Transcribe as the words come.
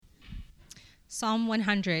Psalm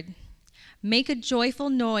 100. Make a joyful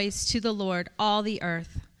noise to the Lord, all the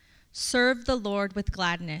earth. Serve the Lord with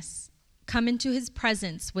gladness. Come into his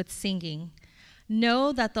presence with singing.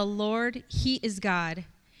 Know that the Lord, he is God.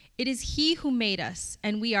 It is he who made us,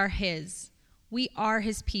 and we are his. We are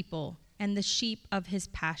his people and the sheep of his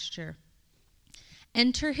pasture.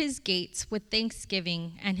 Enter his gates with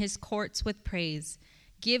thanksgiving and his courts with praise.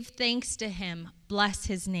 Give thanks to him, bless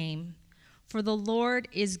his name. For the Lord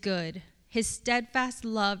is good. His steadfast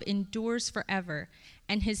love endures forever,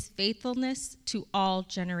 and his faithfulness to all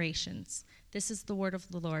generations. This is the word of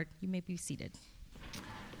the Lord. You may be seated.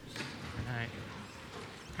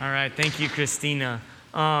 All right. Thank you, Christina.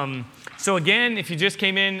 So again, if you just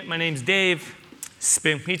came in, my name's Dave.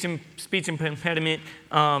 Speech impediment.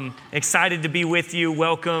 Excited to be with you.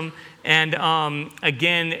 Welcome. And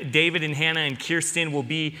again, David and Hannah and Kirsten will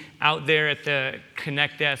be out there at the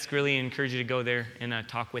Connect desk. Really encourage you to go there and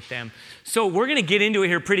talk with them. So we're going to get into it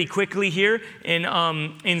here pretty quickly here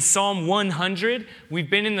in Psalm 100. We've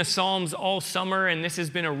been in the Psalms all summer, and this has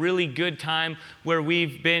been a really good time where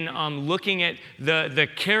we've been looking at the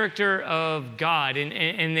character of God.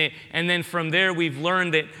 And then from there, we've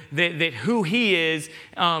learned that who he is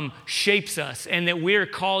shapes us, and that we're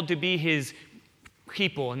called to be his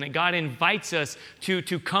people, and that God invites us to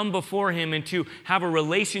come before him and to have a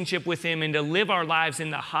relationship with him and to live our lives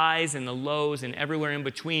in the highs and the lows and everywhere in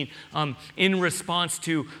between in response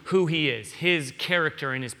to who he is, his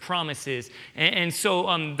character and his promises. And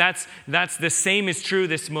so that's the same is true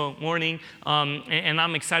this morning, and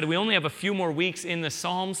I'm excited. We only have a few more weeks in the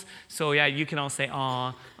Psalms, so yeah, you can all say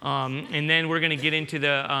aw. And then we're going to get into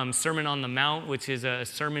the Sermon on the Mount, which is a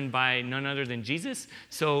sermon by none other than Jesus.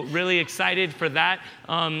 So really excited for that.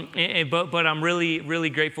 But I'm really,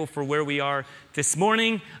 really grateful for where we are this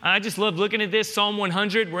morning. I just love looking at this. Psalm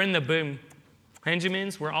 100. We're in the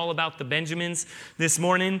Benjamins. We're all about the Benjamins this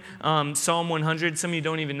morning. Psalm 100. Some of you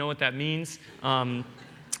don't even know what that means.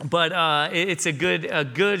 But it's a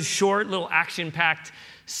good, short, little action-packed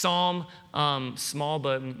psalm. Small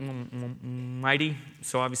but mighty,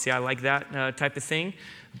 so obviously I like that type of thing.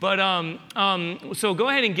 But so go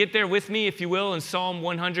ahead and get there with me, if you will, in Psalm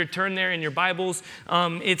 100. Turn there in your Bibles.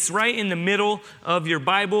 It's right in the middle of your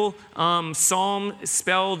Bible. Psalm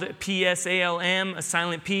spelled P-S-A-L-M, a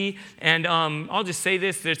silent P. And I'll just say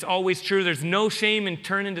this: it's always true. There's no shame in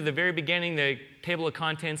turning to the very beginning, the table of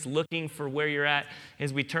contents, looking for where you're at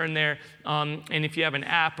as we turn there. And if you have an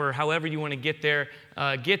app or however you want to get there,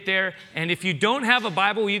 get there. And if you don't have a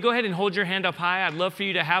Bible, will you go ahead and hold your hand up high? I'd love for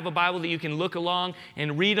you to have a Bible that you can look along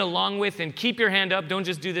and read along with, and keep your hand up. Don't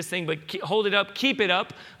just do this thing, but hold it up, keep it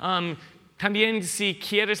up. También, si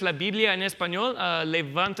quieres la Biblia en español,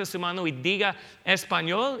 levanta su mano y diga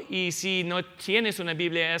español. Y si no tienes una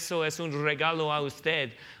Biblia, eso es un regalo a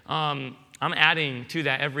usted. I'm adding to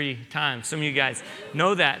that every time. Some of you guys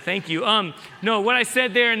know that. Thank you. No, what I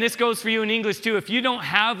said there, and this goes for you in English too, if you don't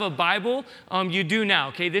have a Bible, you do now,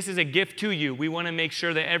 okay? This is a gift to you. We want to make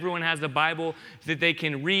sure that everyone has a Bible that they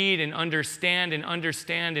can read and understand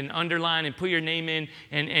and underline and put your name in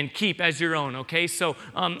and keep as your own, okay? So,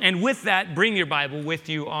 and with that, bring your Bible with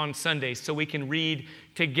you on Sundays so we can read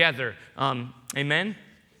together. Amen?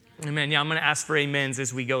 Amen. Yeah, I'm going to ask for amens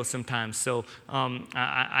as we go sometimes. So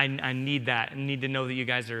I need that. I need to know that you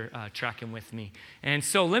guys are tracking with me. And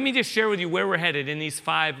so let me just share with you where we're headed in these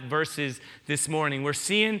 5 verses this morning. We're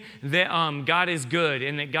seeing that God is good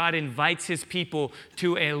and that God invites his people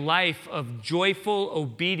to a life of joyful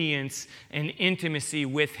obedience and intimacy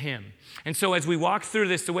with him. And so as we walk through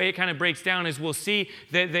this, the way it kind of breaks down is we'll see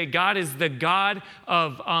that God is the God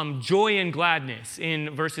of joy and gladness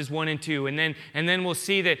in verses 1 and 2. And then we'll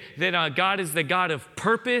see that God is the God of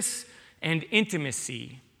purpose and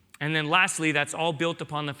intimacy. And then lastly, that's all built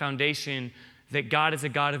upon the foundation that God is a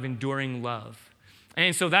God of enduring love.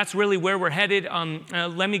 And so that's really where we're headed.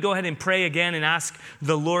 Let me go ahead and pray again and ask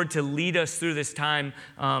the Lord to lead us through this time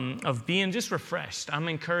of being just refreshed. I'm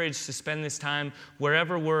encouraged to spend this time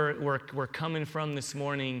wherever we're coming from this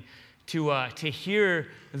morning to hear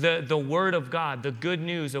the word of God, the good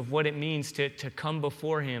news of what it means to come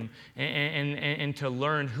before him and to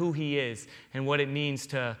learn who he is and what it means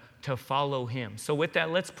to follow him. So with that,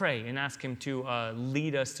 let's pray and ask him to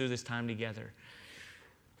lead us through this time together.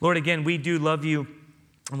 Lord, again, we do love you,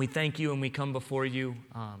 and we thank you, and we come before you.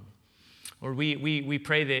 Lord, we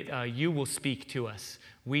pray that you will speak to us.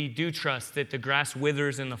 We do trust that the grass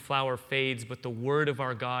withers and the flower fades, but the word of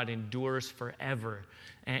our God endures forever.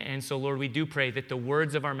 And so, Lord, we do pray that the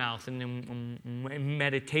words of our mouth and the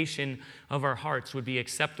meditation of our hearts would be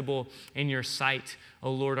acceptable in your sight,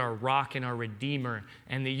 O Lord, our rock and our redeemer,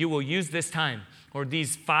 and that you will use this time, or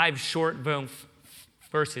these 5 short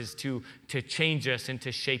verses, to change us and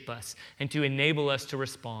to shape us and to enable us to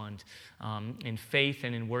respond in faith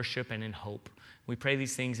and in worship and in hope. We pray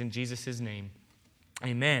these things in Jesus' name.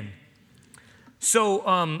 Amen.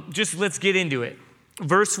 So just let's get into it.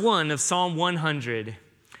 Verse 1 of Psalm 100.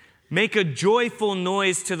 Make a joyful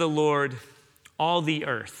noise to the Lord, all the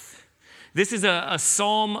earth. This is a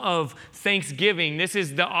psalm of thanksgiving.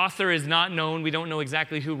 The author is not known. We don't know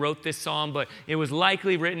exactly who wrote this psalm, but it was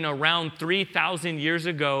likely written around 3,000 years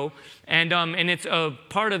ago. And it's a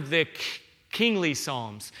part of the kingly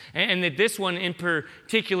psalms. And that this one in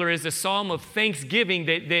particular is a psalm of thanksgiving,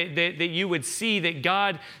 that you would see that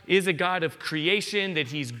God is a God of creation, that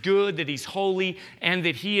he's good, that he's holy, and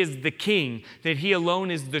that he is the king, that he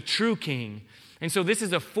alone is the true king. And so this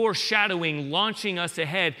is a foreshadowing, launching us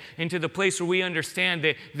ahead into the place where we understand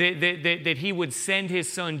that he would send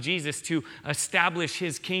his son Jesus to establish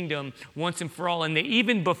his kingdom once and for all. And that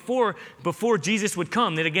even before Jesus would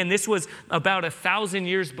come, that again, this was about 1,000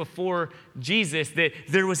 years before Jesus, that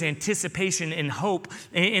there was anticipation and hope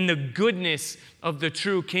in the goodness of the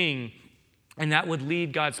true king. And that would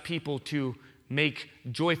lead God's people to make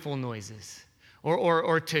joyful noises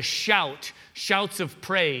or to shouts of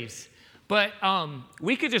praise. But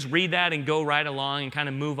we could just read that and go right along and kind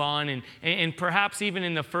of move on. And perhaps even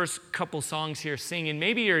in the first couple songs here singing,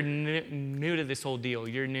 maybe you're new to this whole deal.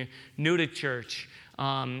 You're new to church.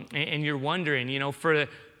 And you're wondering, for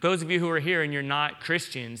those of you who are here and you're not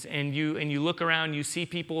Christians, and you look around, you see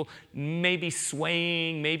people maybe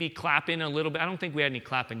swaying, maybe clapping a little bit. I don't think we had any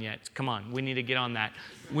clapping yet. Come on, we need to get on that.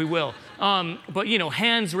 We will. But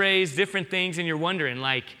hands raised, different things, and you're wondering,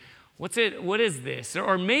 what is this?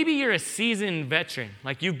 Or maybe you're a seasoned veteran,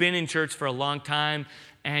 like you've been in church for a long time,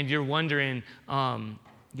 and you're wondering, am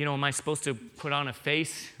I supposed to put on a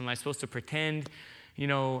face? Am I supposed to pretend?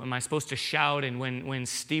 Am I supposed to shout? And when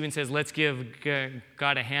Stephen says, let's give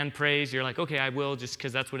God a hand praise, you're like, okay, I will, just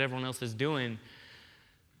because that's what everyone else is doing.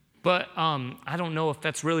 But I don't know if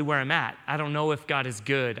that's really where I'm at. I don't know if God is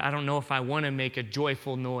good. I don't know if I want to make a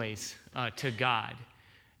joyful noise to God.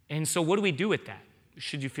 And so what do we do with that?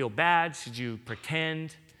 Should you feel bad? Should you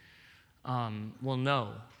pretend? Well,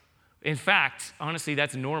 no. In fact, honestly,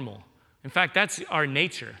 that's normal. In fact, that's our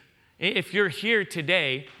nature. If you're here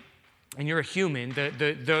today and you're a human,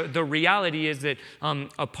 the reality is that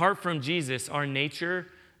apart from Jesus, our nature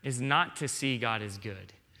is not to see God as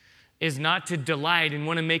good, is not to delight and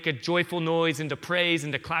want to make a joyful noise and to praise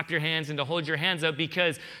and to clap your hands and to hold your hands up,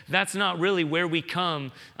 because that's not really where we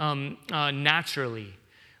come naturally.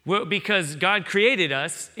 Well, because God created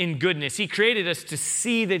us in goodness. He created us to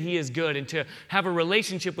see that he is good and to have a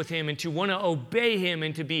relationship with him and to want to obey him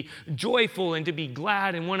and to be joyful and to be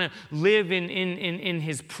glad and want to live in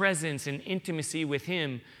his presence and intimacy with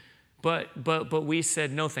him. But we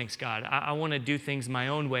said, no thanks, God. I want to do things my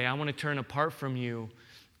own way. I want to turn apart from you.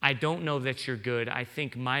 I don't know that you're good. I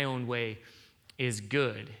think my own way is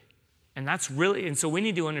good. And so we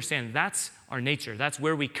need to understand that's our nature. That's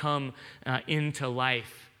where we come into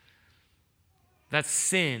life. That's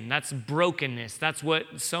sin. That's brokenness. That's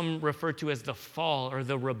what some refer to as the fall or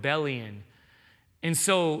the rebellion. And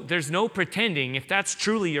so there's no pretending. If that's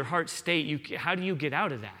truly your heart state, how do you get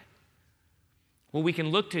out of that? Well, we can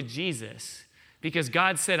look to Jesus, because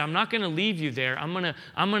God said, I'm not going to leave you there. I'm going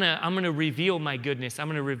to reveal my goodness. I'm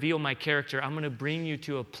going to reveal my character. I'm going to bring you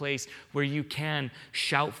to a place where you can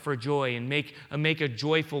shout for joy and make a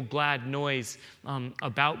joyful, glad noise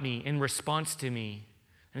about me in response to me.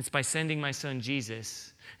 And it's by sending my son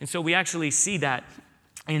Jesus. And so we actually see that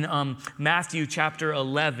in Matthew chapter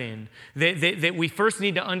 11, that we first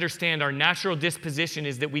need to understand our natural disposition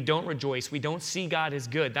is that we don't rejoice. We don't see God as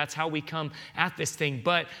good. That's how we come at this thing.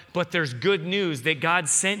 But there's good news that God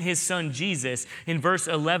sent his son Jesus. In verse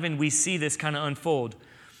 11, we see this kind of unfold.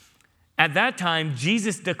 At that time,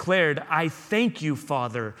 Jesus declared, I thank you,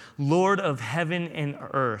 Father, Lord of heaven and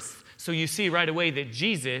earth. So you see right away that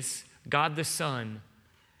Jesus, God the Son,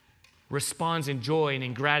 responds in joy and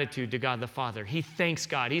in gratitude to God the Father. He thanks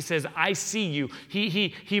God. He says, I see you.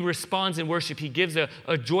 He responds in worship. He gives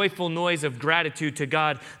a joyful noise of gratitude to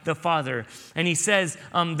God the Father. And he says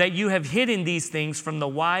that you have hidden these things from the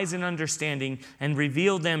wise and understanding and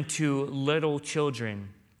revealed them to little children.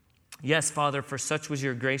 Yes, Father, for such was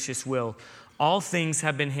your gracious will. All things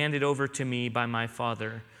have been handed over to me by my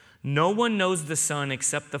Father. No one knows the Son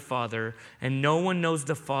except the Father, and no one knows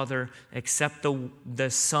the Father except the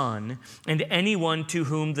Son, and anyone to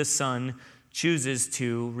whom the Son chooses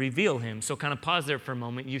to reveal him. So kind of pause there for a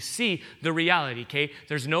moment. You see the reality, okay?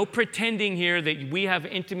 There's no pretending here that we have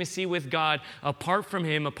intimacy with God apart from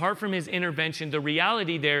him, apart from his intervention. The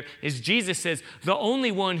reality there is Jesus says the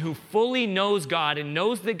only one who fully knows God and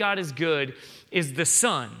knows that God is good is the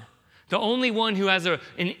Son. The only one who has an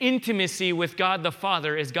intimacy with God the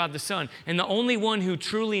Father is God the Son. And the only one who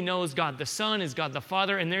truly knows God the Son is God the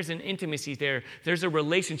Father. And there's an intimacy there. There's a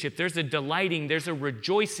relationship. There's a delighting. There's a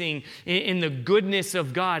rejoicing in the goodness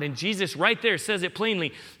of God. And Jesus right there says it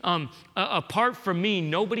plainly. Apart from me,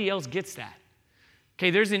 nobody else gets that.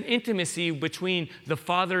 Okay, there's an intimacy between the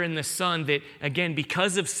Father and the Son that, again,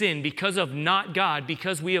 because of sin, because of not God,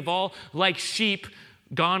 because we have all, like sheep,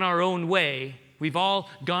 gone our own way, we've all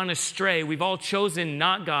gone astray. We've all chosen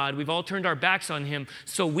not God. We've all turned our backs on him.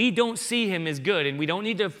 So we don't see him as good. And we don't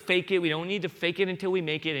need to fake it. We don't need to fake it until we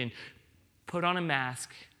make it and put on a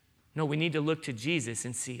mask. No, we need to look to Jesus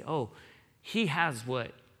and see, oh, he has what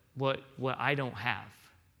I don't have.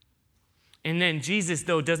 And then Jesus,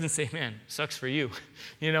 though, doesn't say, man, sucks for you.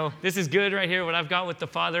 This is good right here, what I've got with the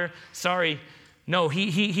Father. Sorry. No,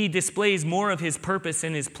 he displays more of his purpose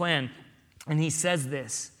and his plan. And he says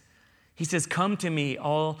this. He says, come to me,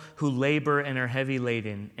 all who labor and are heavy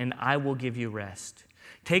laden, and I will give you rest.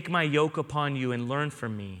 Take my yoke upon you and learn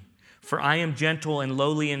from me, for I am gentle and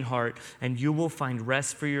lowly in heart, and you will find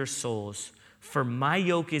rest for your souls. For my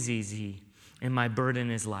yoke is easy and my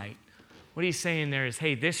burden is light. What he's saying there is,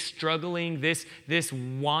 hey, this struggling, this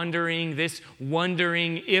wandering, this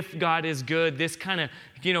wondering if God is good, this kind of,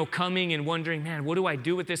 coming and wondering, man, what do I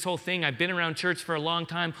do with this whole thing? I've been around church for a long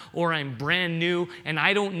time, or I'm brand new, and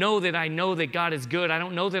I don't know that I know that God is good. I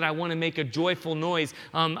don't know that I want to make a joyful noise.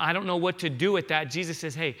 I don't know what to do with that. Jesus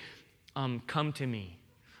says, hey, come to me.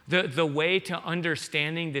 The way to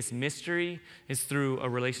understanding this mystery is through a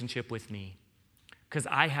relationship with me, because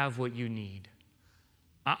I have what you need.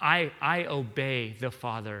 I obey the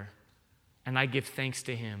Father, and I give thanks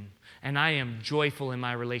to him, and I am joyful in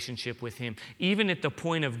my relationship with him. Even at the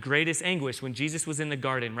point of greatest anguish, when Jesus was in the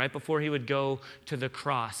garden, right before he would go to the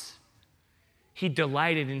cross, he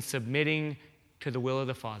delighted in submitting to the will of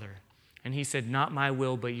the Father. And he said, not my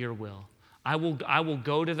will, but your will. I will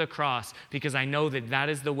go to the cross because I know that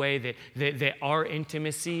is the way that our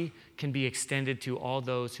intimacy can be extended to all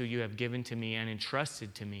those who you have given to me and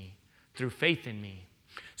entrusted to me through faith in me.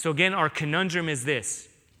 So again, our conundrum is this.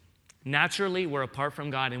 Naturally, we're apart from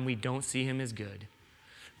God and we don't see him as good.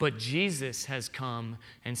 But Jesus has come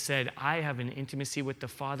and said, I have an intimacy with the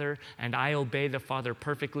Father and I obey the Father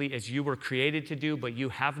perfectly as you were created to do, but you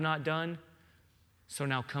have not done. So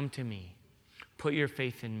now come to me. Put your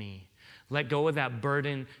faith in me. Let go of that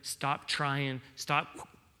burden. Stop trying.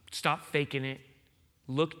 Stop faking it.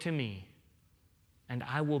 Look to me and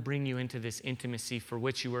I will bring you into this intimacy for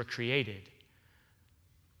which you were created.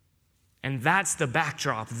 And that's the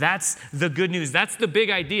backdrop. That's the good news. That's the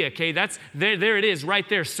big idea, okay? That's there it is right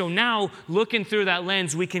there. So now, looking through that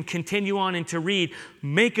lens, we can continue on and to read,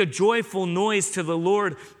 make a joyful noise to the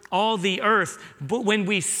Lord, all the earth. But when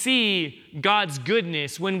we see God's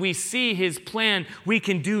goodness, when we see his plan, we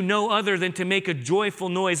can do no other than to make a joyful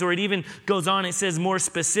noise. Or it even goes on, it says more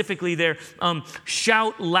specifically there,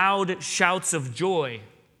 shout loud shouts of joy.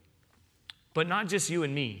 But not just you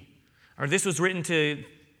and me. Or this was written to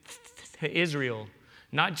Israel,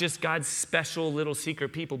 not just God's special little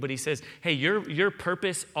secret people, but he says, hey, your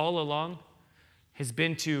purpose all along has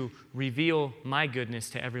been to reveal my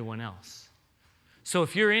goodness to everyone else. So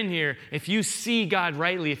if you're in here, if you see God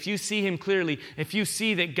rightly, if you see him clearly, if you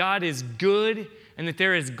see that God is good and that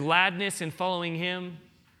there is gladness in following him,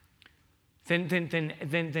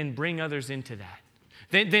 then bring others into that.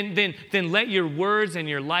 Then let your words and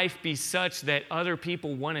your life be such that other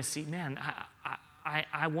people want to see, man,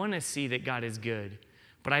 I want to see that God is good,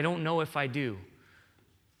 but I don't know if I do.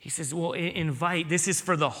 He says, well, invite. This is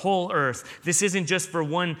for the whole earth. This isn't just for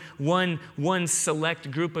one select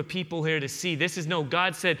group of people here to see.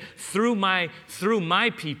 God said, through my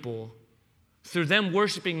people, through them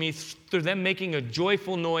worshiping me, through them making a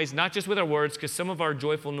joyful noise, not just with our words, because some of our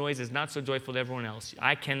joyful noise is not so joyful to everyone else.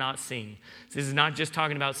 I cannot sing. This is not just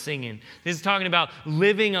talking about singing. This is talking about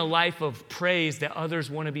living a life of praise that others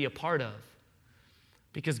want to be a part of.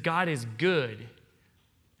 Because God is good.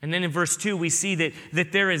 And then in verse 2, we see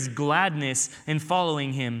that there is gladness in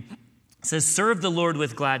following him. It says, serve the Lord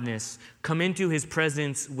with gladness. Come into his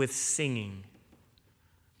presence with singing.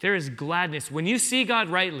 There is gladness. When you see God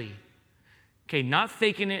rightly, Okay, not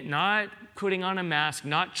faking it, not putting on a mask,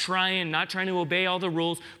 not trying to obey all the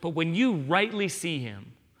rules, but when you rightly see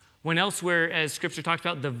him, when elsewhere, as Scripture talks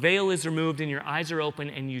about, the veil is removed and your eyes are open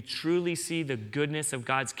and you truly see the goodness of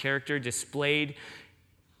God's character displayed,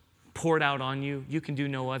 poured out on you, you can do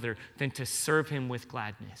no other than to serve him with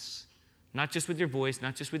gladness. Not just with your voice,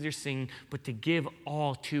 not just with your singing, but to give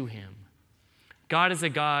all to him. God is a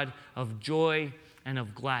God of joy and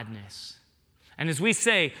of gladness. And as we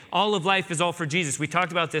say, all of life is all for Jesus. We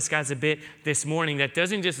talked about this, guys, a bit this morning. That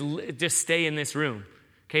doesn't just stay in this room.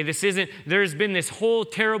 Okay, there's been this whole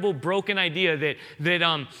terrible broken idea that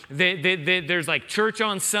there's like church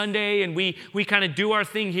on Sunday and we kind of do our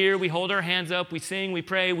thing here. We hold our hands up, we sing, we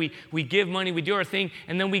pray, we give money, we do our thing.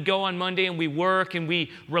 And then we go on Monday and we work and we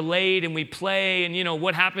relate and we play. And,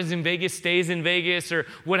 what happens in Vegas stays in Vegas, or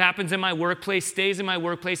what happens in my workplace stays in my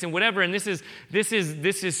workplace, and whatever. And this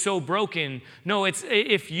is so broken. No, it's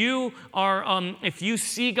if you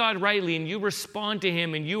see God rightly and you respond to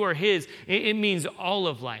him and you are his, it means all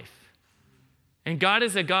of life. And God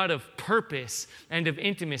is a God of purpose and of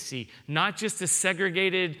intimacy, not just a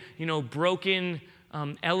segregated, broken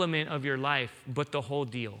element of your life, but the whole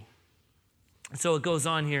deal. So it goes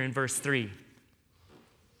on here in verse 3.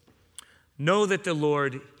 Know that the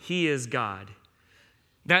Lord, he is God.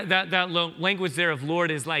 That language there of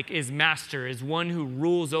Lord is master, is one who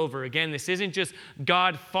rules over. Again, this isn't just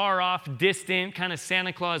God far off, distant, kind of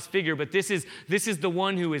Santa Claus figure, but this is the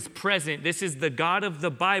one who is present. This is the God of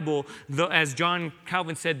the Bible, as John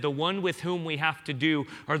Calvin said, the one with whom we have to do,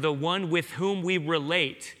 or the one with whom we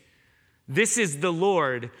relate. This is the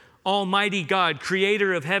Lord, Almighty God,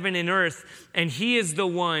 creator of heaven and earth, and he is the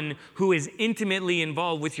one who is intimately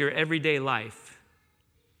involved with your everyday life.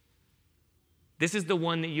 This is the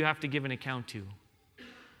one that you have to give an account to.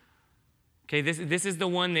 Okay, this is the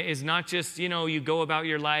one that is not just, you go about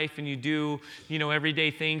your life and you do, everyday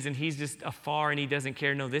things and he's just afar and he doesn't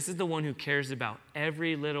care. No, this is the one who cares about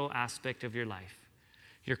every little aspect of your life.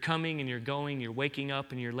 You're coming and you're going, you're waking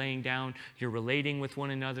up and you're laying down, you're relating with one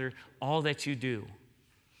another, all that you do.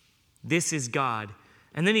 This is God.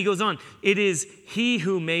 And then he goes on, it is he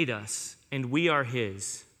who made us and we are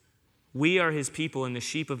his. We are his people and the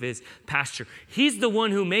sheep of his pasture. He's the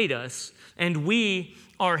one who made us, and we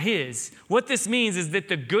are his. What this means is that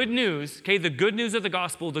the good news, the good news of the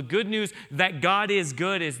gospel, the good news that God is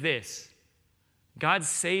good is this. God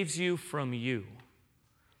saves you from you.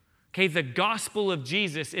 The gospel of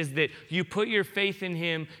Jesus is that you put your faith in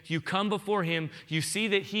him, you come before him, you see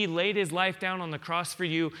that he laid his life down on the cross for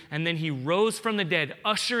you, and then he rose from the dead,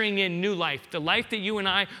 ushering in new life, the life that you and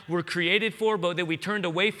I were created for, but that we turned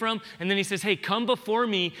away from. And then he says, hey, come before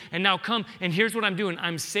me, and now come, and here's what I'm doing.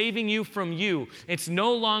 I'm saving you from you. It's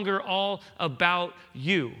no longer all about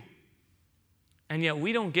you. And yet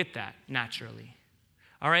we don't get that naturally.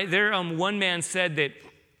 All right, one man said that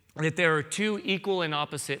there are two equal and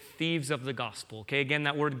opposite thieves of the gospel. Again,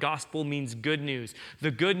 that word gospel means good news.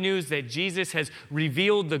 The good news that Jesus has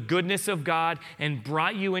revealed the goodness of God and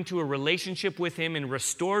brought you into a relationship with him and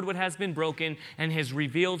restored what has been broken and has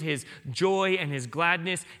revealed his joy and his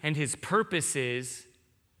gladness and his purposes.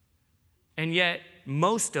 And yet,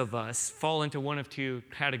 most of us fall into one of two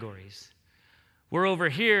categories. We're over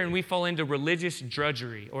here and we fall into religious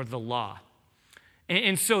drudgery or the law.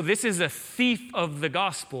 And so this is a thief of the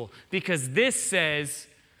gospel, because this says,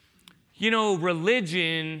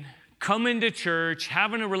 religion, coming to church,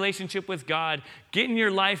 having a relationship with God, getting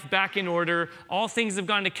your life back in order, all things have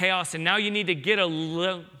gone to chaos, and now you need to get a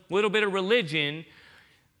little bit of religion.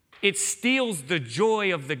 It steals the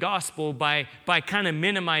joy of the gospel by kind of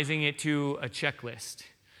minimizing it to a checklist.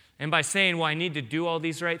 And by saying, well, I need to do all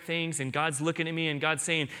these right things, and God's looking at me, and God's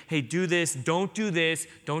saying, hey, do this, don't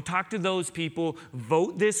talk to those people,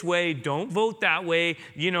 vote this way, don't vote that way,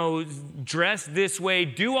 dress this way,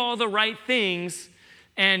 do all the right things,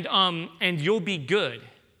 and you'll be good.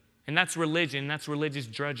 And that's religion, that's religious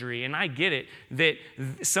drudgery. And I get it, that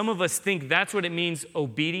some of us think that's what it means,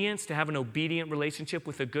 obedience, to have an obedient relationship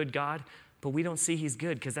with a good God, but we don't see he's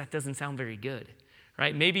good because that doesn't sound very good.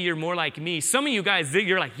 Right? Maybe you're more like me. Some of you guys,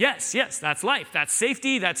 you're like, yes, that's life. That's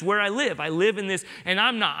safety. That's where I live. I live in this. And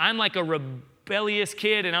I'm not. I'm like a rebellious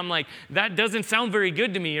kid. And I'm like, that doesn't sound very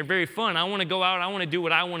good to me or very fun. I want to go out. I want to do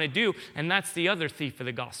what I want to do. And that's the other thief of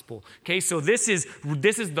the gospel. So this is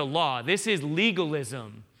the law. This is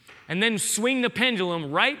legalism. And then swing the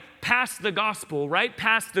pendulum right past the gospel, right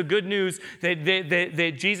past the good news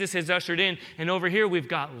that Jesus has ushered in. And over here we've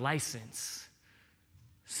got license.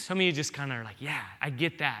 Some of you just kind of are like, yeah, I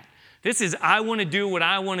get that. This is, I want to do what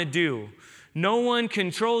I want to do. No one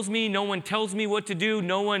controls me. No one tells me what to do.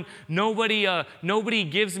 Nobody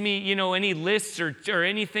gives me, any lists or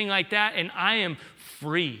anything like that. And I am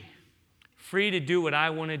free to do what I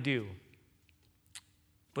want to do.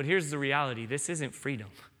 But here's the reality. This isn't freedom.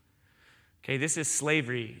 Okay, this is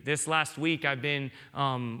slavery. This last week, I've been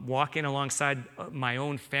walking alongside my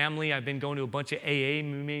own family. I've been going to a bunch of AA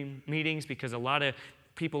meetings because a lot of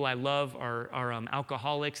people I love are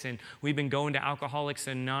alcoholics, and we've been going to Alcoholics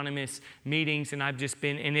Anonymous meetings, and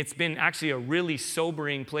it's been actually a really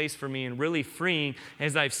sobering place for me and really freeing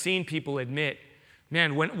as I've seen people admit,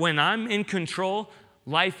 man, when I'm in control,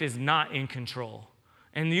 life is not in control.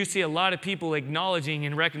 And you see a lot of people acknowledging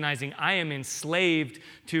and recognizing, I am enslaved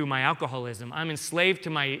to my alcoholism. I'm enslaved to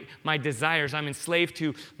my desires. I'm enslaved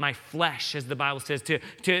to my flesh, as the Bible says,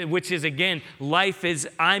 which is, again, life is,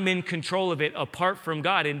 I'm in control of it apart from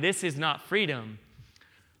God. And this is not freedom.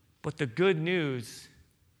 But the good news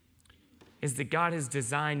is that God has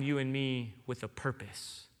designed you and me with a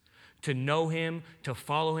purpose. To know Him, to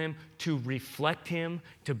follow Him, to reflect Him,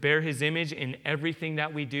 to bear His image in everything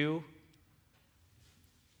that we do.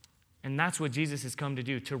 And that's what Jesus has come to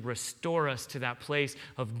do, to restore us to that place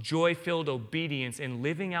of joy-filled obedience and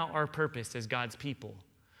living out our purpose as God's people,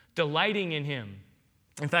 delighting in Him.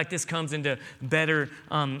 In fact, this comes into better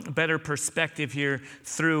perspective here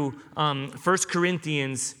through 1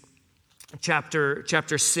 Corinthians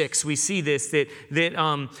chapter 6. We see this, that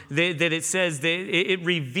it says that it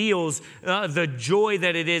reveals the joy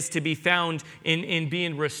that it is to be found in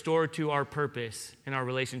being restored to our purpose and our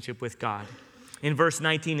relationship with God. In verse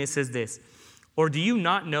 19, it says this, or do you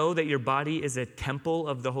not know that your body is a temple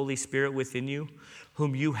of the Holy Spirit within you,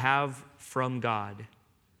 whom you have from God?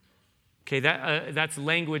 Okay, that's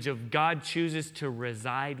language of God chooses to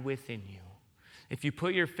reside within you. If you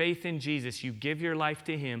put your faith in Jesus, you give your life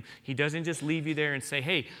to Him, He doesn't just leave you there and say,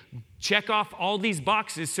 hey, check off all these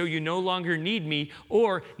boxes so you no longer need me,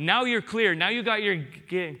 or now you're clear, now you got your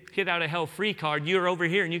get out of hell free card, you're over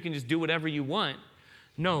here and you can just do whatever you want.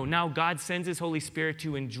 No, now God sends His Holy Spirit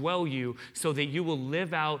to indwell you so that you will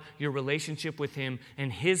live out your relationship with Him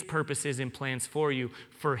and His purposes and plans for you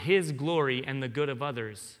for His glory and the good of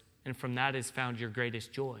others. And from that is found your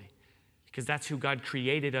greatest joy, because that's who God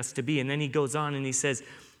created us to be. And then He goes on and He says,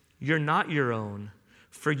 you're not your own,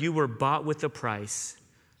 for you were bought with a price,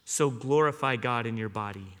 so glorify God in your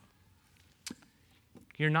body.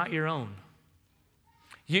 You're not your own.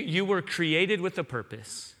 You were created with a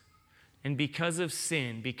purpose. And because of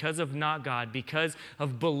sin, because of not God, because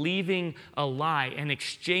of believing a lie and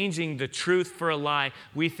exchanging the truth for a lie,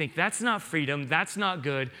 we think that's not freedom, that's not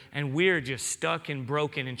good, and we're just stuck and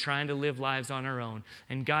broken and trying to live lives on our own.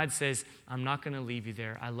 And God says, I'm not going to leave you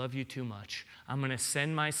there. I love you too much. I'm going to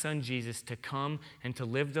send my Son Jesus to come and to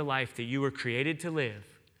live the life that you were created to live.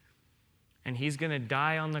 And He's going to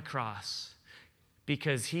die on the cross,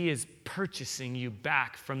 because He is purchasing you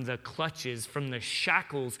back from the clutches, from the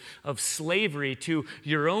shackles of slavery to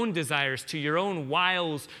your own desires, to your own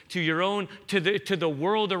wiles, to the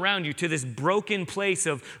world around you, to this broken place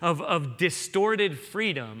of distorted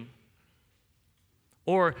freedom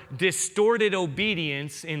or distorted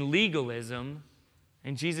obedience in legalism.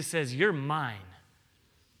 And Jesus says, you're mine.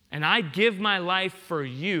 And I give my life for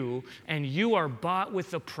you, and you are bought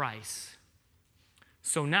with a price.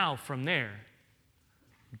 So now from there,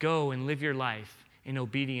 go and live your life in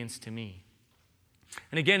obedience to me.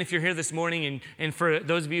 And again, if you're here this morning, and for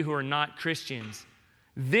those of you who are not Christians,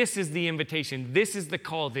 this is the invitation. This is the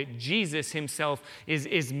call that Jesus Himself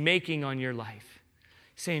is making on your life.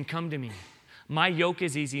 Saying, come to me. My yoke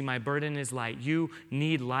is easy, my burden is light. You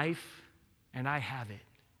need life, and I have it.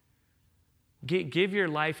 Give your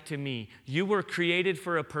life to me. You were created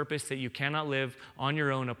for a purpose that you cannot live on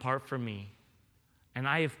your own apart from me. And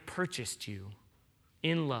I have purchased you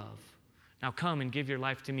in love. Now come and give your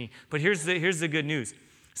life to me. But here's the good news.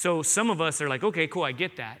 So some of us are like, okay, cool, I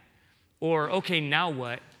get that. Or, okay, now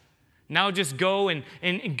what? Now just go and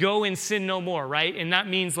go and sin no more, right? And that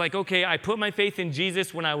means like, okay, I put my faith in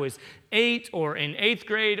Jesus when I was 8 or in 8th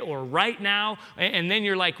grade or right now. And then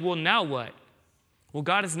you're like, well, now what? Well,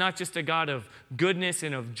 God is not just a God of goodness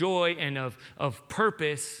and of joy and of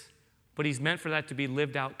purpose, but He's meant for that to be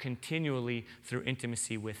lived out continually through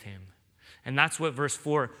intimacy with Him. And that's what verse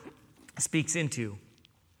 4 speaks into.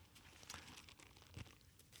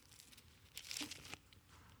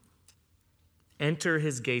 Enter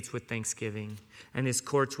His gates with thanksgiving and His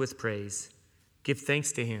courts with praise. Give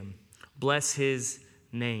thanks to Him. Bless His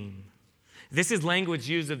name. This is language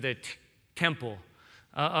used of the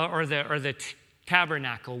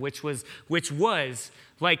tabernacle, which was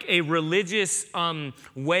like a religious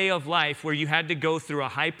way of life where you had to go through a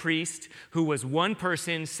high priest who was one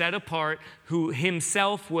person set apart, who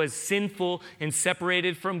himself was sinful and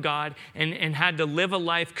separated from God and had to live a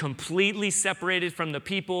life completely separated from the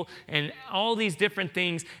people and all these different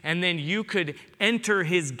things. And then you could enter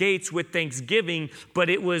his gates with thanksgiving, but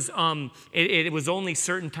it was only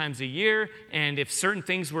certain times a year. And if certain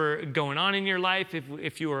things were going on in your life,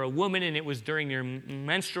 if you were a woman and it was during your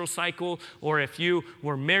menstrual cycle, or if you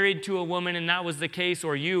were married to a woman and that was the case,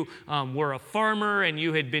 or you were a farmer and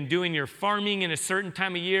you had been doing your farming in a certain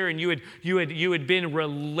time of year and you had been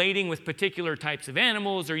relating with particular types of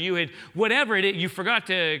animals, or you had whatever you forgot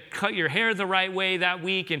to cut your hair the right way that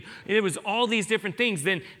week, and it was all these different things,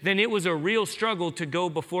 then it was a real struggle to go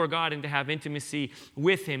before God and to have intimacy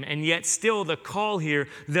with him. And yet still the call here,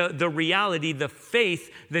 the reality, the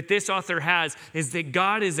faith that this author has is that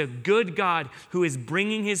God is a good God who is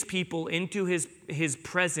bringing his people into his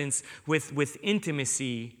presence with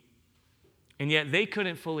intimacy, and yet they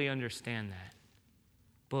couldn't fully understand that.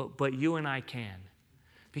 But you and I can.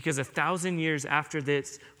 Because 1,000 years after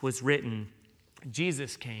this was written,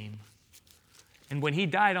 Jesus came. And when he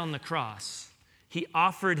died on the cross, he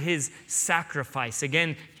offered his sacrifice.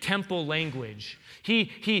 Again, temple language.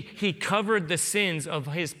 He covered the sins of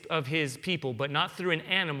his people, but not through an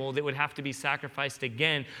animal that would have to be sacrificed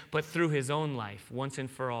again, but through his own life, once and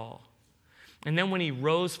for all. And then when he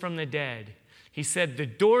rose from the dead, he said, the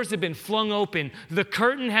doors have been flung open. The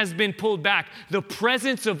curtain has been pulled back. The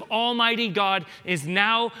presence of Almighty God is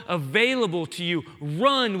now available to you.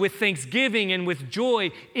 Run with thanksgiving and with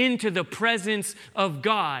joy into the presence of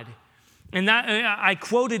God. And that I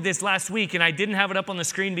quoted this last week, and I didn't have it up on the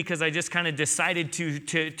screen because I just kind of decided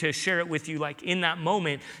to share it with you like in that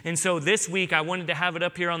moment. And so this week I wanted to have it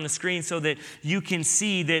up here on the screen so that you can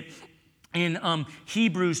see that in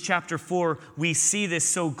Hebrews chapter 4, we see this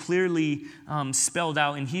so clearly spelled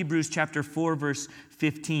out in Hebrews chapter 4, verse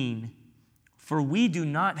 15. For we do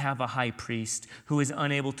not have a high priest who is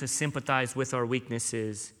unable to sympathize with our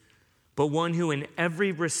weaknesses, but one who in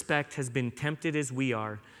every respect has been tempted as we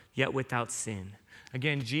are, yet without sin.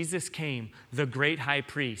 Again, Jesus came, the great high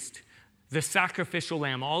priest, the sacrificial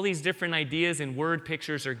lamb. All these different ideas and word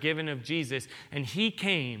pictures are given of Jesus, and he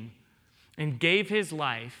came and gave his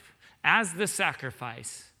life as the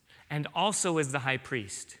sacrifice and also as the high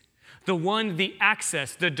priest. The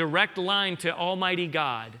access, the direct line to Almighty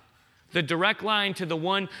God, the direct line to the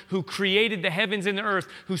one who created the heavens and the earth,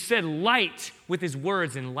 who said light with his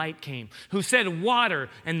words and light came, who said water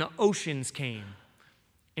and the oceans came.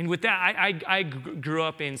 And with that, I grew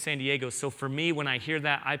up in San Diego, so for me, when I hear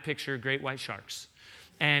that, I picture great white sharks.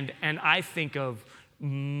 And I think of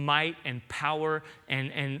might and power,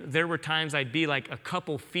 and there were times I'd be like a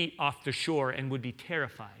couple feet off the shore and would be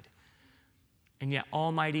terrified. And yet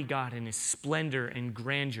Almighty God in his splendor and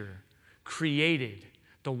grandeur created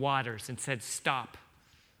the waters and said, stop.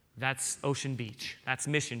 That's Ocean Beach. That's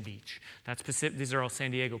Mission Beach. That's Pacific. These are all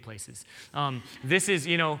San Diego places. This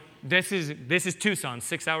is Tucson,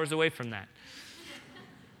 6 hours away from that.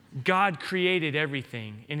 God created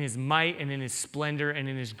everything in his might and in his splendor and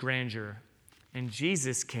in his grandeur. And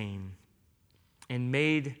Jesus came and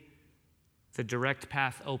made the direct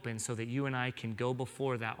path open so that you and I can go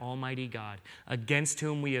before that Almighty God, against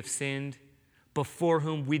whom we have sinned, before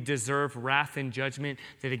whom we deserve wrath and judgment,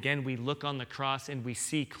 that again we look on the cross and we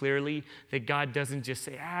see clearly that God doesn't just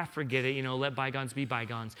say, forget it, let bygones be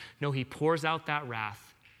bygones. No, he pours out that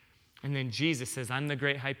wrath. And then Jesus says, I'm the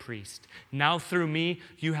great high priest. Now through me,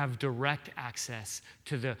 you have direct access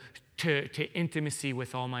to intimacy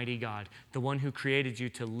with Almighty God, the one who created you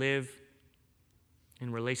to live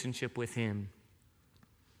in relationship with him.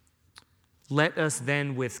 Let us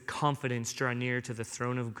then with confidence draw near to the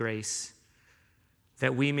throne of grace,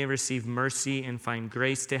 that we may receive mercy and find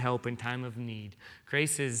grace to help in time of need.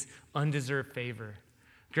 Grace is undeserved favor.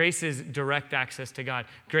 Grace is direct access to God.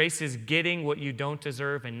 Grace is getting what you don't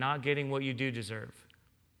deserve and not getting what you do deserve.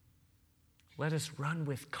 Let us run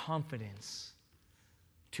with confidence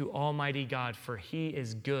to Almighty God, for he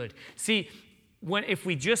is good. See, if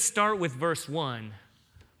we just start with verse 1,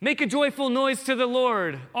 make a joyful noise to the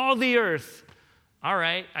Lord, all the earth. All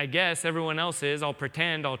right, I guess everyone else is. I'll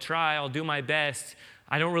pretend, I'll try, I'll do my best.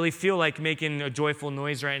 I don't really feel like making a joyful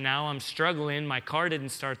noise right now. I'm struggling. My car didn't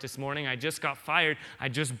start this morning. I just got fired. I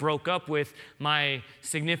just broke up with my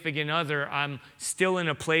significant other. I'm still in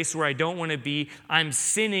a place where I don't want to be. I'm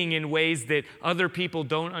sinning in ways that other people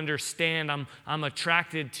don't understand. I'm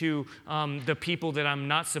attracted to the people that I'm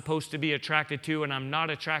not supposed to be attracted to, and I'm not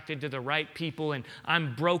attracted to the right people, and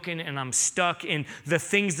I'm broken and I'm stuck in the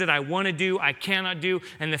things that I want to do, I cannot do,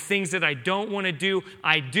 and the things that I don't want to do,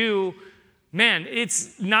 I do. Man,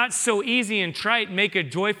 it's not so easy and trite, make a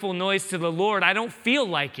joyful noise to the Lord. I don't feel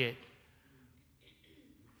like it.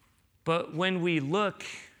 But when we look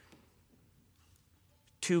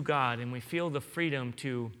to God and we feel the freedom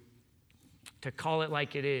to call it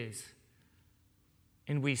like it is,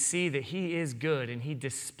 and we see that He is good and He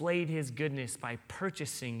displayed His goodness by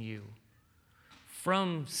purchasing you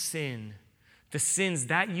from sin, the sins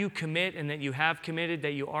that you commit and that you have committed,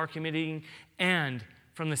 that you are committing, and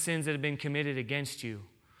from the sins that have been committed against you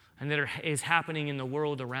and that is happening in the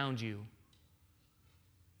world around you.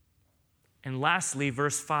 And lastly,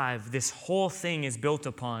 verse 5, this whole thing is built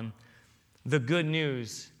upon the good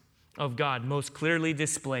news of God, most clearly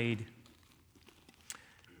displayed,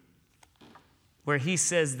 where He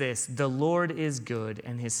says this, "The Lord is good,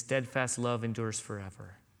 and His steadfast love endures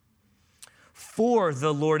forever." For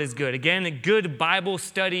the Lord is good. Again, a good Bible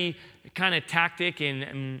study kind of tactic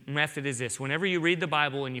and method is this. Whenever you read the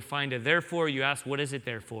Bible and you find a therefore, you ask, what is it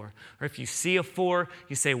there for? Or if you see a for,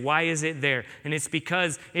 you say, why is it there? And it's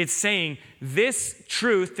because it's saying this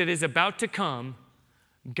truth that is about to come,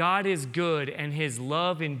 God is good and His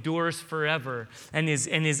love endures forever and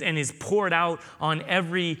is poured out on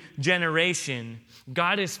every generation.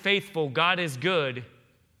 God is faithful. God is good.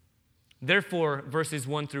 Therefore, verses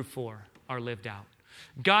 1 through 4 are lived out.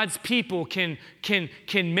 God's people can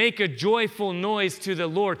make a joyful noise to the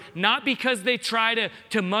Lord, not because they try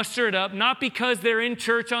to muster it up, not because they're in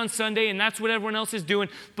church on Sunday and that's what everyone else is doing,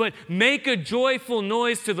 but make a joyful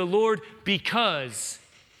noise to the Lord because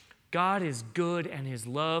God is good and His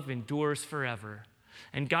love endures forever.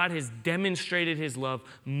 And God has demonstrated His love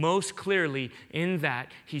most clearly in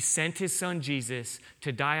that He sent His Son Jesus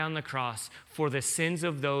to die on the cross for the sins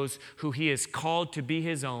of those who He has called to be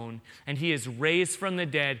His own. And He has raised from the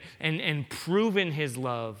dead and proven His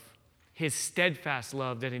love, His steadfast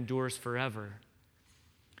love that endures forever.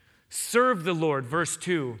 Serve the Lord, verse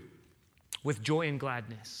 2, with joy and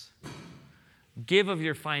gladness. Give of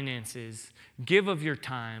your finances. Give of your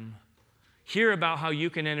time. Hear about how you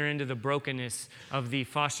can enter into the brokenness of the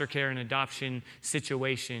foster care and adoption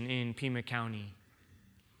situation in Pima County.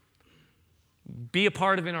 Be a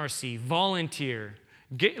part of NRC. Volunteer.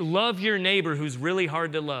 Love your neighbor who's really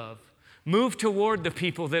hard to love. Move toward the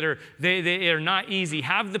people that they are not easy.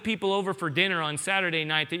 Have the people over for dinner on Saturday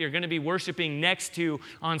night that you're going to be worshiping next to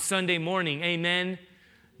on Sunday morning. Amen.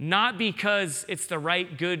 Not because it's the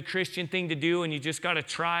right, good Christian thing to do and you just got to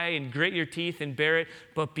try and grit your teeth and bear it,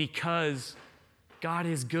 but because God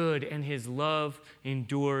is good and His love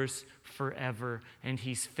endures forever and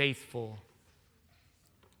He's faithful.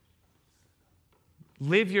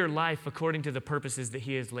 Live your life according to the purposes that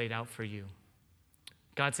He has laid out for you.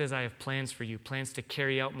 God says, I have plans for you, plans to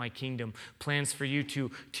carry out my kingdom, plans for you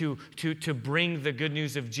to bring the good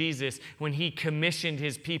news of Jesus when He commissioned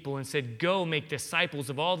His people and said, go make disciples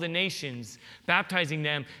of all the nations, baptizing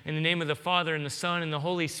them in the name of the Father and the Son and the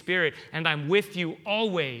Holy Spirit, and I'm with you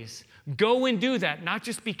always. Go and do that, not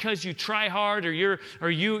just because you try hard or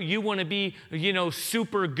you want to be,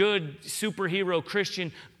 super good, superhero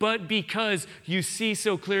Christian, but because you see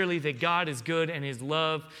so clearly that God is good and His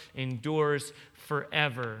love endures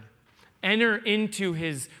forever. Enter into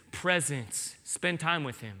His presence. Spend time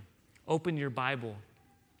with Him. Open your Bible.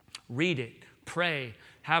 Read it. Pray.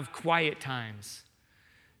 Have quiet times.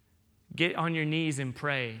 Get on your knees and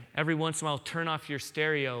pray. Every once in a while, turn off your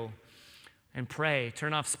stereo and pray.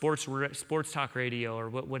 Turn off sports talk radio or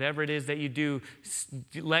whatever it is that you do.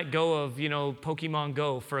 Let go of, Pokemon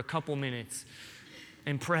Go for a couple minutes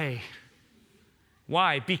and pray.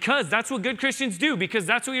 Why? Because that's what good Christians do. Because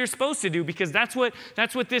that's what you're supposed to do. Because that's what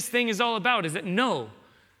this thing is all about. Is that no?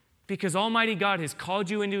 Because Almighty God has called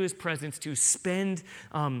you into His presence to spend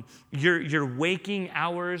your waking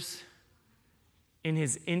hours in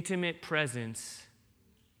His intimate presence.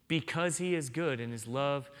 Because He is good and His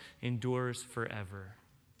love endures forever.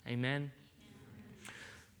 Amen.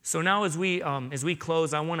 So now as we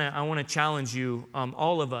close, I want to challenge you,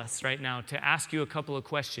 all of us right now, to ask you a couple of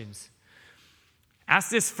questions. Ask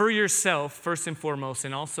this for yourself first and foremost,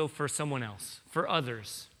 and also for someone else, for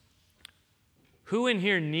others. Who in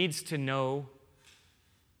here needs to know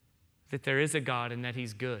that there is a God and that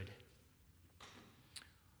He's good?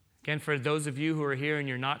 Again, for those of you who are here and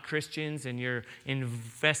you're not Christians and you're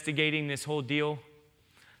investigating this whole deal,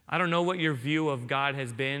 I don't know what your view of God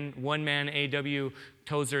has been. One man, A.W.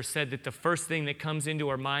 Tozer, said that the first thing that comes into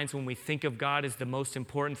our minds when we think of God is the most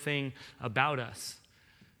important thing about us.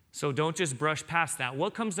 So don't just brush past that.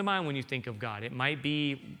 What comes to mind when you think of God? It might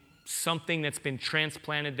be something that's been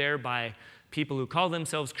transplanted there by people who call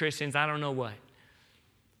themselves Christians. I don't know what.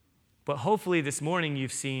 But hopefully this morning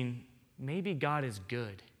you've seen maybe God is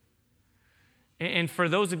good. And for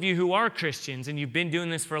those of you who are Christians and you've been doing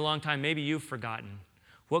this for a long time, maybe you've forgotten.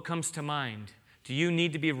 What comes to mind? Do you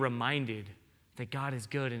need to be reminded that God is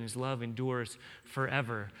good and his love endures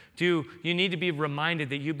forever? Do you need to be reminded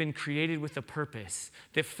that you've been created with a purpose?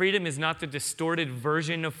 That freedom is not the distorted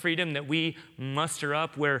version of freedom that we muster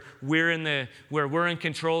up where we're in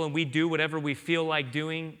control and we do whatever we feel like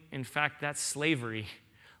doing. In fact, that's slavery,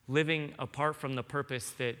 living apart from the purpose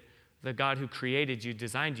that the God who created you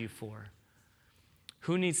designed you for.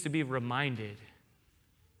 Who needs to be reminded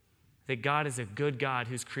that God is a good God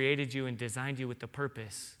who's created you and designed you with a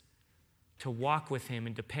purpose to walk with him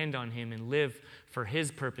and depend on him and live for his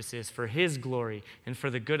purposes, for his glory, and for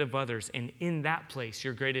the good of others. And in that place,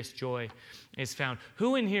 your greatest joy is found.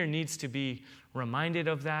 Who in here needs to be reminded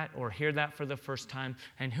of that or hear that for the first time?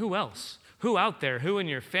 And who else? Who out there? Who in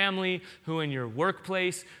your family? Who in your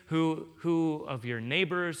workplace? Who of your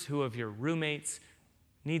neighbors? Who of your roommates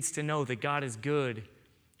needs to know that God is good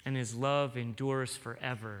and his love endures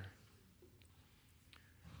forever?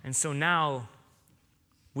 And so now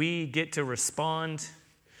we get to respond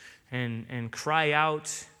and cry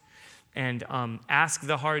out and ask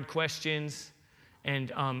the hard questions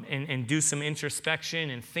and do some introspection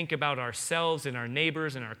and think about ourselves and our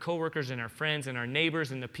neighbors and our coworkers and our friends and our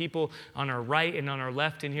neighbors and the people on our right and on our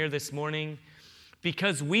left in here this morning.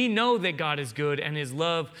 Because we know that God is good and his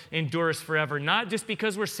love endures forever, not just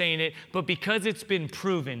because we're saying it, but because it's been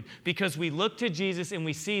proven. Because we look to Jesus and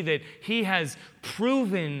we see that he has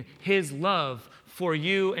proven his love for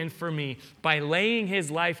you and for me by laying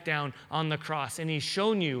his life down on the cross. And he's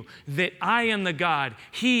shown you that I am the God.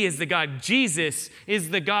 He is the God. Jesus is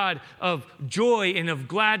the God of joy and of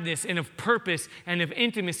gladness and of purpose and of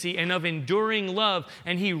intimacy and of enduring love.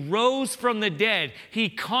 And he rose from the dead. He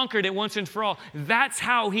conquered it once and for all. That's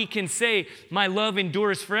how he can say, my love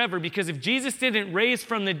endures forever. Because if Jesus didn't raise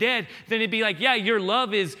from the dead, then it'd be like, yeah, your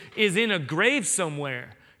love is in a grave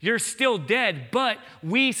somewhere. You're still dead, but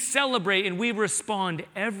we celebrate and we respond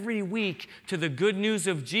every week to the good news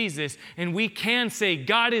of Jesus. And we can say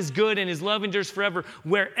God is good and his love endures forever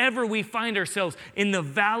wherever we find ourselves, in the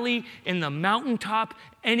valley, in the mountaintop,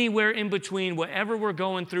 anywhere in between, whatever we're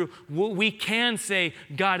going through. We can say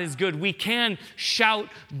God is good. We can shout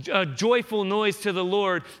a joyful noise to the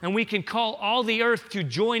Lord, and we can call all the earth to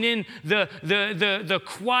join in the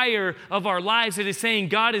choir of our lives that is saying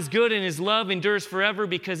God is good and his love endures forever,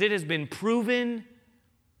 because it has been proven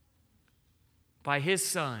by his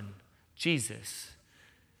Son, Jesus.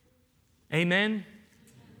 Amen?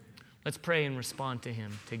 Let's pray and respond to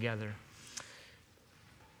him together.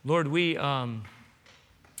 Lord, we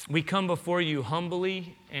come before you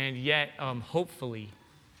humbly and yet hopefully.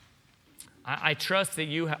 I trust that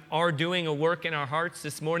you are doing a work in our hearts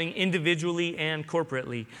this morning, individually and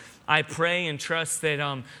corporately. I pray and trust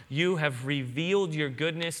that you have revealed your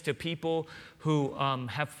goodness to people who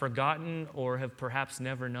have forgotten or have perhaps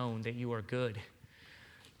never known that you are good.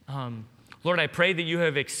 Lord, I pray that you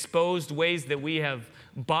have exposed ways that we have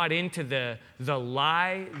bought into the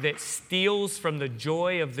lie that steals from the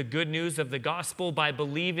joy of the good news of the gospel by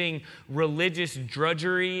believing religious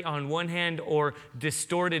drudgery on one hand or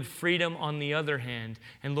distorted freedom on the other hand.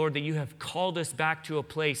 And Lord, that you have called us back to a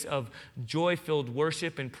place of joy-filled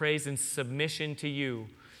worship and praise and submission to you,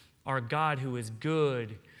 our God who is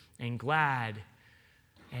good and glad,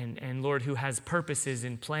 and Lord, who has purposes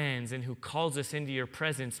and plans and who calls us into your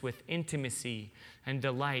presence with intimacy and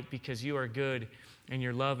delight, because you are good and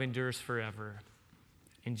your love endures forever.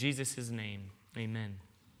 In Jesus' name, amen.